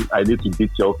thinking I need to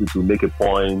beat Chelsea to make a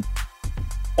point.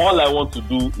 All I want to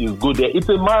do is go there. It's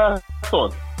a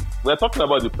marathon. We're talking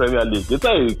about the Premier League. It's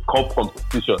not a cup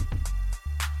competition.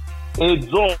 A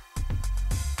draw.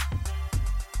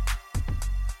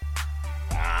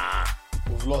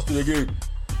 We've lost it again.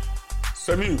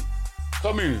 Semi,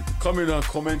 come in and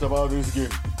comment about this game.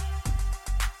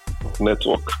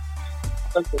 Network.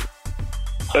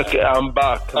 Okay, I'm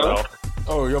back now.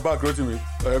 Oh, you're back, Rotimi.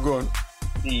 Go on.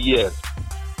 Yes.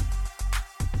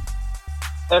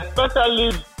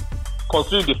 Especially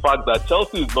considering the fact that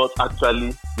Chelsea is not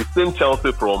actually the same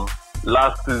Chelsea from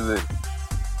last season.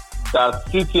 That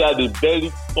City had a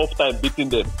very tough time beating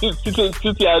them.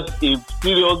 City had a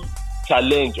serious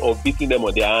challenge of beating them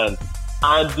on their hands.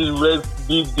 And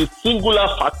the singular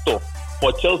factor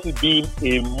for Chelsea being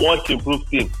a much improved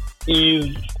team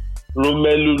is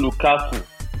Romelu Lukaku.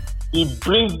 He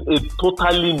brings a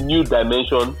totally new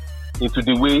dimension into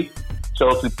the way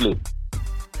Chelsea play.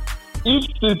 If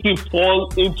City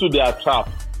fall into their trap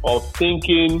of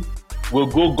thinking we'll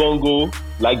go gongo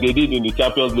like they did in the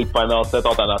Champions League final, set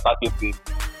out an attacking team,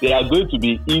 they are going to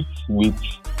be hit with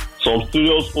some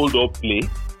serious hold-up play,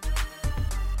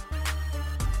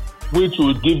 which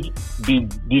will give the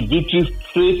victory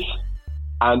straight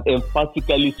and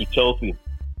emphatically to Chelsea.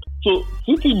 So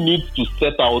City needs to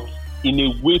set out in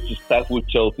a way to stifle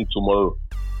Chelsea tomorrow.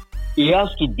 It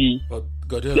has to be.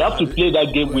 They have to play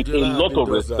that game with a lot of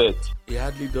respect. He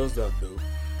hardly does that though.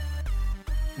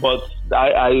 But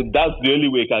that's the only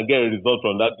way he can get a result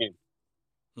from that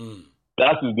game.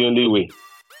 That is the only way.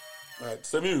 Right,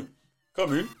 Samuel,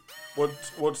 come in.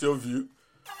 What's your view?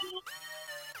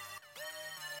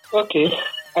 Okay,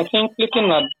 I think looking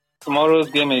at tomorrow's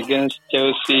game against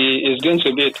Chelsea is going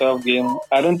to be a tough game.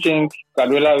 I don't think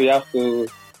Guardiola will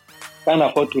can't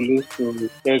afford to lose to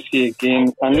Chelsea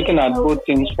again. And looking at both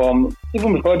teams from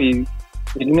even before the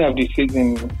beginning of the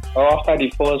season or after the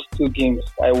first two games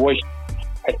I watched,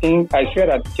 I swear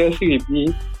that Chelsea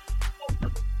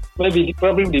will be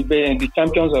probably the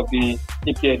champions of the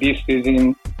EPL this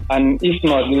season. And if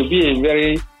not, it will be a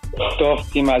very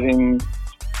tough team as in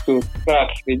to crack.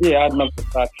 They be hard not to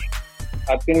crack.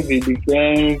 I think the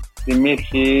defense, the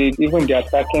midfield, even the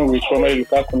attacking with Romelu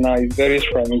Lukaku now is very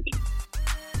strong.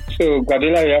 So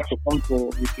Guardiola will have to come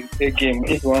with his big game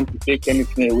if you want to take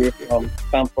anything away from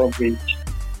Stamford Bridge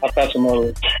after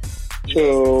tomorrow.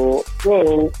 So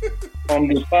from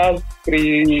the past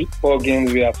 3-4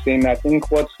 games we have seen, I think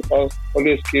what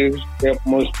always gives help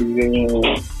most is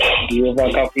the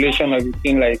over-calculation of the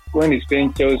team. Like when it's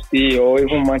playing Chelsea or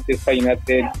even Manchester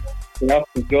United, you have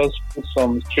to just put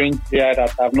some strange players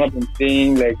that have not been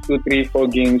playing like 2, 3, 4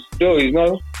 games. So it's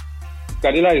not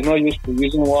Guardiola is not used to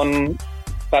using one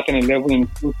starting 11 in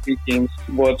 2-3 games.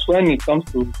 But when it comes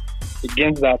to the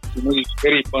games that is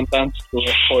very important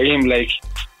for him, like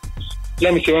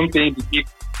let me say when playing the big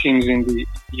teams in the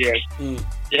EPL,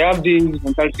 they have this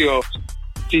mentality of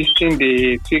taking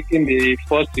the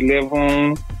first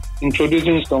 11,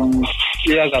 introducing some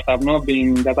players that have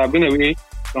been away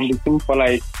from the team for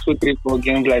like 2, 3, 4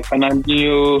 games, like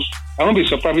Fernandinho. I won't be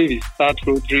surprised if he start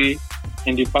Rodri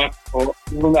in the back or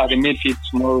even at the midfield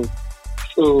tomorrow.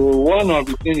 So one of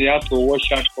the things you have to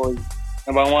watch out for is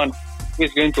number one, who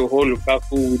is going to hold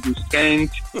Lukaku with the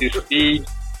strength, the speed,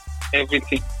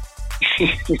 everything.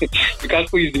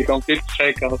 Lukaku is the complete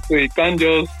striker, so he can't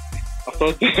just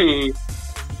afford to.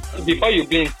 Before you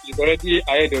blink, he's already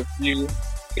ahead of you.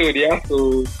 So they have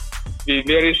to be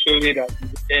very solid at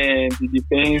the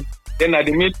defense. Then at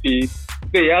the midfield,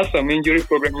 so he has some injury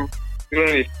problems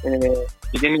during the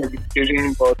beginning of the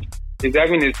season, but he's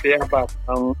having a clear back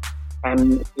now,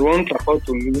 and he won't afford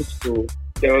to lose to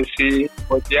Chelsea.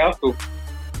 But they have to be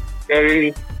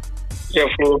very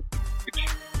careful with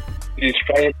the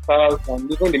strikers and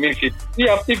even the midfield.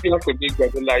 If you have to beat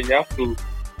Guardiola, you have to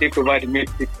take over the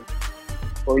midfield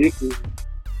for you to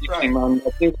beat him. And I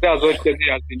think that's what Chelsea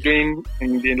has been doing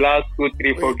in the last 2,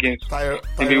 3, 4 games.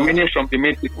 They've been winning from the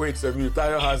midfield. Wait a minute,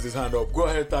 Tayo has his hand up. Go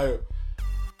ahead, Tayo.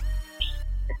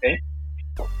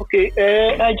 Okay.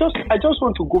 I just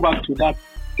want to go back to that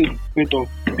statement of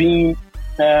being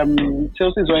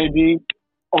Chelsea's already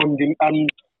on the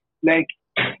like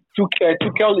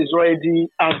Tuchel is already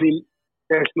having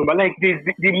but like the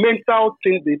mental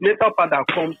thing, the mental part that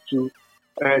comes to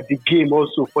the game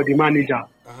also for the manager,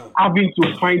 having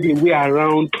to find a way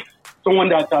around someone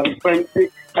that has friendly.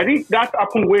 I think that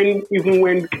happened when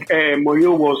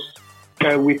Mourinho was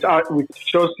with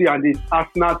Chelsea and the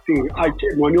Arsenal team,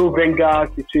 Mourinho Wenger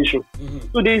situation.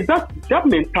 So there is that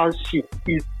mental shift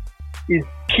is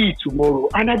key tomorrow.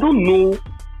 And I don't know.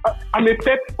 I'm a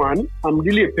Pep fan. I'm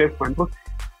really a Pep fan. But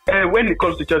when it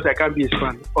comes to Chelsea, I can't be his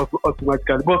fan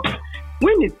automatically. But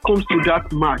when it comes to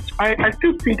that match, I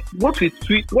still think what we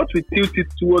tilt it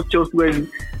towards Chelsea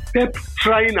when Pep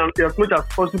trying as much as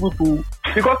possible to,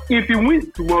 because if he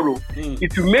wins tomorrow,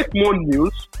 it will make more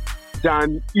news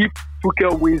than if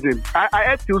Tuchel wins him.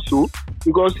 I feel so,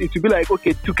 because it will be like,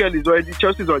 okay, Tuchel is already,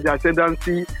 Chelsea's on the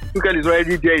ascendancy, Tuchel is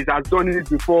already there, he has done it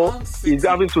before, he's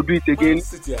having to do it again. Man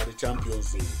City are the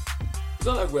champions. It's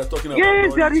not like we're talking about.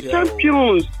 Yes, they are the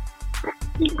champions.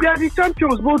 They are the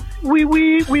champions, but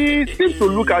we seem to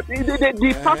look at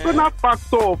the personal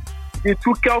factor of the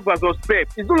Tuchel versus Pep.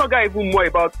 It's no longer even more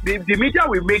about the media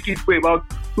will make it more about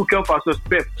Tuchel versus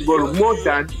Pep, but more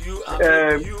than you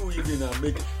even are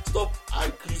making. Stop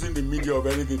accusing the media of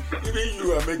anything. Even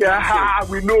you are making. Yeah,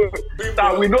 we know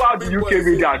how the UK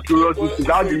media are curious.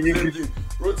 How the English.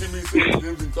 Rotimi is saying the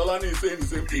same thing. Tolani is saying the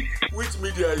same thing. Which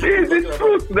media are you talking about? It's the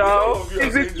truth now.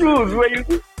 It's the truth. When you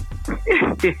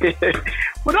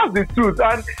but that's the truth,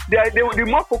 and the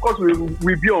more focus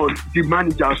will be on the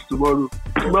managers tomorrow.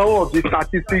 More of the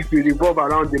statistics will revolve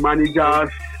around the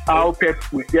managers, how Pep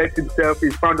will get himself,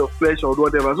 his pound of flesh or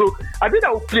whatever. So I think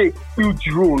that will play a huge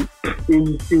role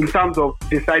in terms of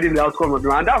deciding the outcome of the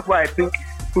match. And that's why I think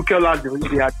Tuchel has the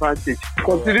advantage,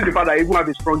 considering the fact that he even have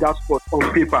a stronger spot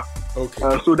on paper.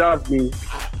 Okay. So that's me.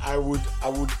 I would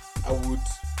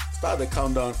start the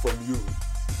countdown from you.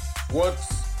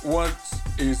 What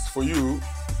is for you,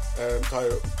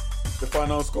 Tayo, the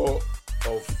final score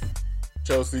of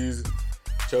Chelsea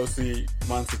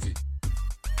Man City?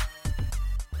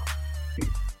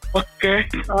 Okay,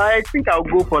 I think I'll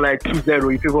go for like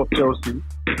 2-0 in favor of Chelsea.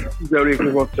 2-0 in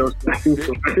favor of Chelsea. I think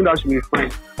so. I think that should be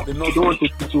fine. I don't want to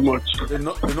do too much. The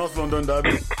North London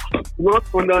derby.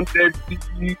 North London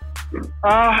derby.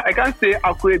 I can't say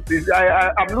accurate.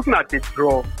 I'm looking at a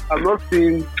draw. I'm not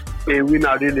seeing a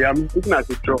winner really. I'm looking at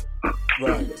a draw.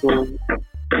 Right. So,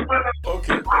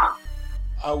 okay.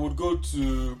 I would go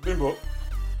to Bimbo.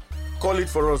 Call it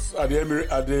for us at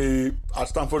at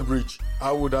Stamford Bridge.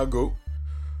 How would that go?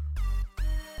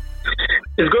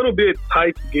 It's going to be a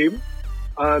tight game,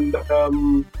 and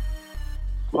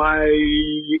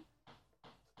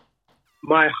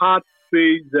my heart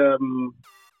says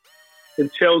a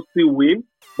Chelsea win,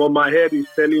 but my head is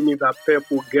telling me that Pep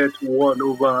will get one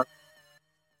over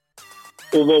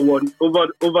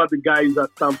the guys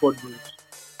at Stamford Bridge.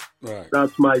 Right.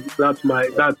 That's my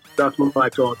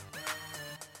thought.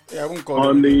 Yeah, I won't call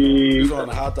on this on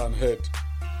heart and head.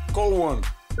 Call one.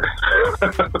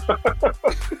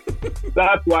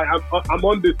 That's why I'm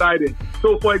undecided.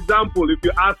 So, for example, if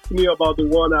you ask me about the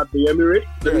one at the Emirates,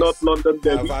 the North London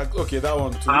derby, okay, that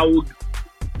one too.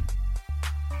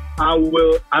 I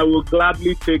will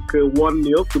gladly take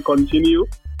 1-0 to continue.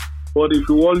 But if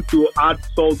you want to add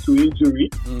salt to injury,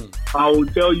 I will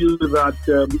tell you that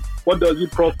what does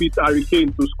it profit Harry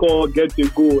Kane to score, get a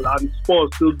goal, and Spurs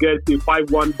still get a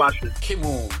 5-1 bashing? Come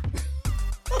on.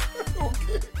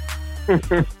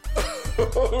 Okay.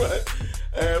 All right.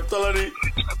 Tolani,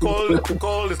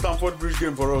 call the Stamford Bridge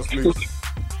game for us, please.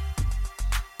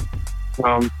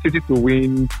 City to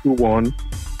win 2-1.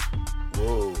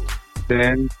 Whoa.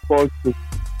 Then Spurs to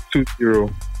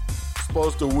 2-0.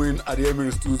 Spurs to win at the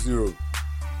Emirates 2-0.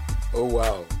 Oh,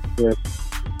 wow. Yes.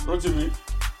 Rotimi.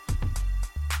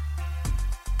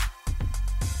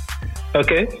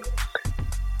 Okay.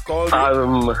 Call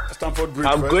the Stamford Bridge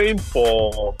I'm first. going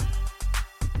for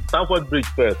Stamford Bridge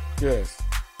first. Yes.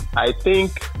 I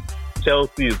think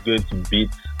Chelsea is going to beat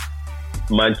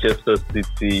Manchester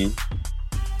City.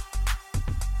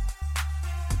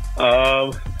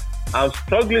 I'm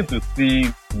struggling to see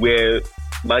where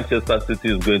Manchester City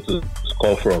is going to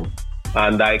score from,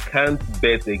 and I can't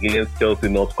bet against Chelsea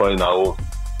not scoring at home.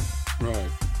 Right.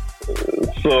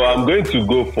 So I'm going to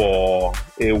go for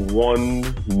a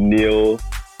 1-0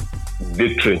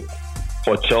 victory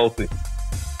for Chelsea.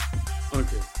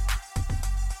 Okay.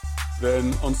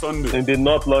 Then on Sunday. In the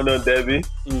North London Derby,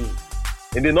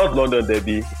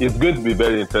 it's going to be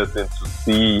very interesting to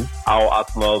see how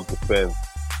Arsenal's defense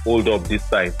hold up this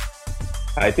time.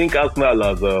 I think Arsenal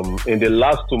has, in the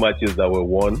last 2 matches that were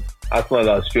won, Arsenal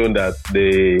has shown that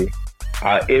they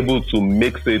are able to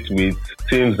mix it with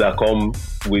teams that come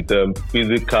with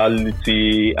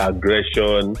physicality,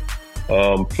 aggression,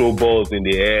 throw balls in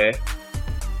the air.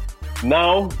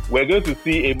 Now, we're going to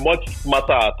see a much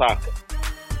smarter attack.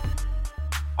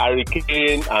 Harry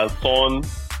Kane and Son,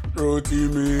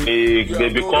 they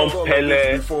become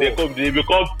Pele. They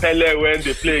become Pele when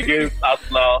they play against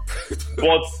Arsenal.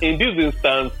 But in this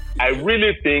instance, I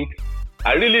really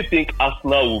think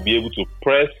Arsenal will be able to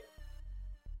press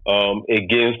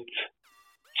against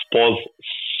Spurs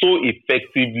so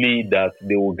effectively that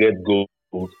they will get goals.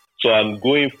 So I'm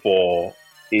going for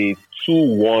a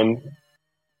 2-1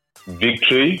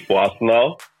 victory for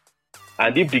Arsenal.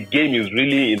 And if the game is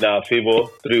really in our favor,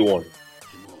 3-1.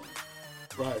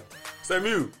 Right.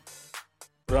 Samuel,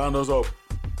 round us up.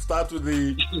 Start with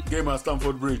the game at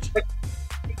Stamford Bridge.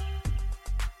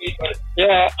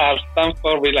 Yeah, at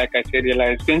Stamford Bridge, like I said,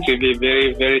 it's going to be a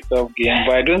very, very tough game.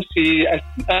 But I don't see.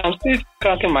 I'm still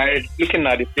counting my head, looking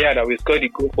at the player that will score the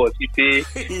goal for City.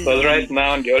 Because right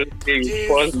now, the only play with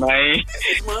first 9.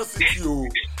 It's Man City.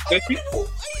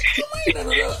 Am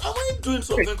I doing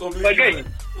something completely different?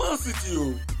 Man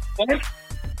City.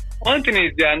 One thing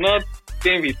is they are not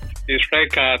playing with a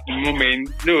striker at the moment.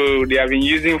 No, they have been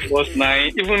using first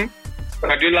 9. Even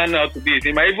Guardiola now to this.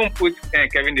 He might even put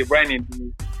Kevin De Bruyne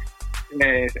in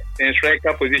the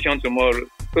striker position tomorrow.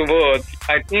 So, but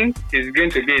I think it's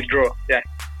going to be a draw. Yeah,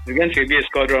 it's going to be a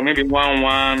score draw. Maybe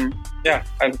 1-1. Yeah,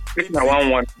 I'm looking at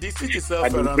 1-1. The City sell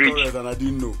Ferran Torres and I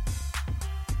didn't know.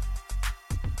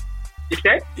 You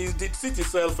said? Is the City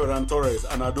sell Ferran Torres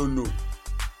and I don't know?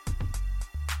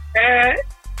 I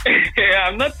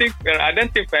don't think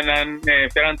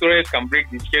Ferran Torres can break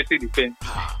the Chelsea defense.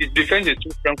 His defense is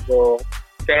too strong for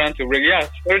Ferran to break. Yeah,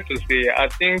 sorry to say. I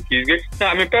think he's good. No,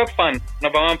 I'm a Pep fan,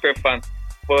 number 1 Pep fan.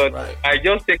 But right. I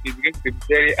just think it's going to be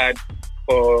very hard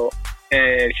for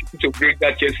to break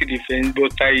that Chelsea defense.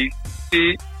 But I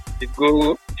see it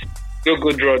go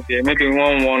draw there. Maybe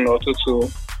 1-1 or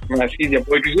 2-2. I see them,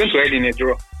 but it's going to end in a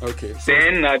draw. Okay. So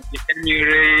then at the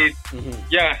Emirates,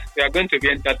 yeah, we are going to be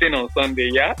entertained on Sunday.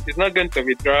 Yeah, it's not going to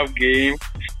be a draft game.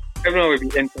 Everyone will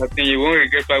be entertained. You won't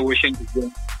regret by watching the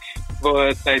game.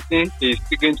 But I think it's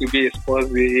still going to be a Spurs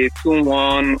with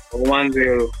 2-1 or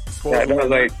 1-0. Yeah, that's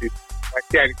how it is.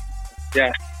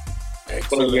 Yeah.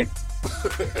 Excellent.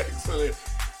 Excellent.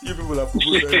 You people have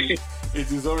proposed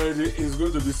it's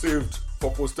going to be saved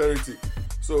for posterity.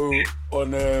 So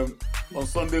on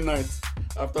Sunday night,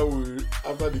 after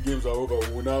the games are over, we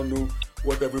will now know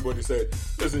what everybody said.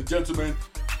 Listen, gentlemen,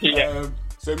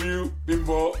 Samuel,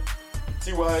 Bimbo,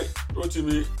 TY,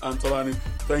 Rotimi, and Tolani,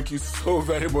 thank you so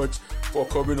very much for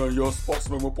coming on your Sports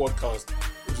Memo podcast.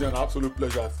 It's been an absolute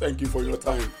pleasure. Thank you for your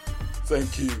time.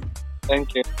 Thank you.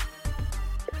 Thank you.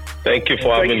 Thank you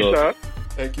for having us. Sir.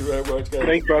 Thank you very much, guys.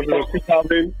 Thanks for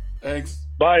having us. Thanks.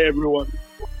 Bye, everyone.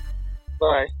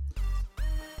 Bye.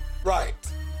 Right.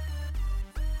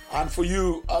 And for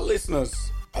you, our listeners,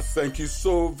 I thank you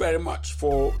so very much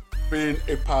for being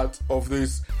a part of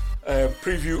this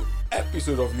preview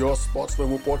episode of your Sports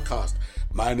Memo podcast.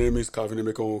 My name is Calvin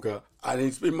Emeka, and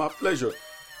it's been my pleasure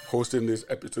hosting this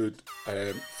episode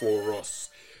for us.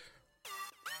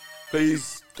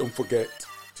 Please don't forget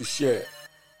to share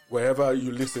wherever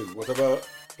you listen, whatever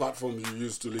platform you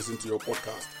use to listen to your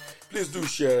podcast. Please do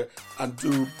share and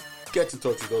do get in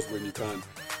touch with us when you can,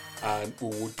 and we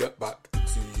will get back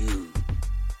to you.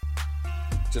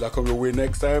 Till I come your way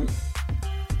next time.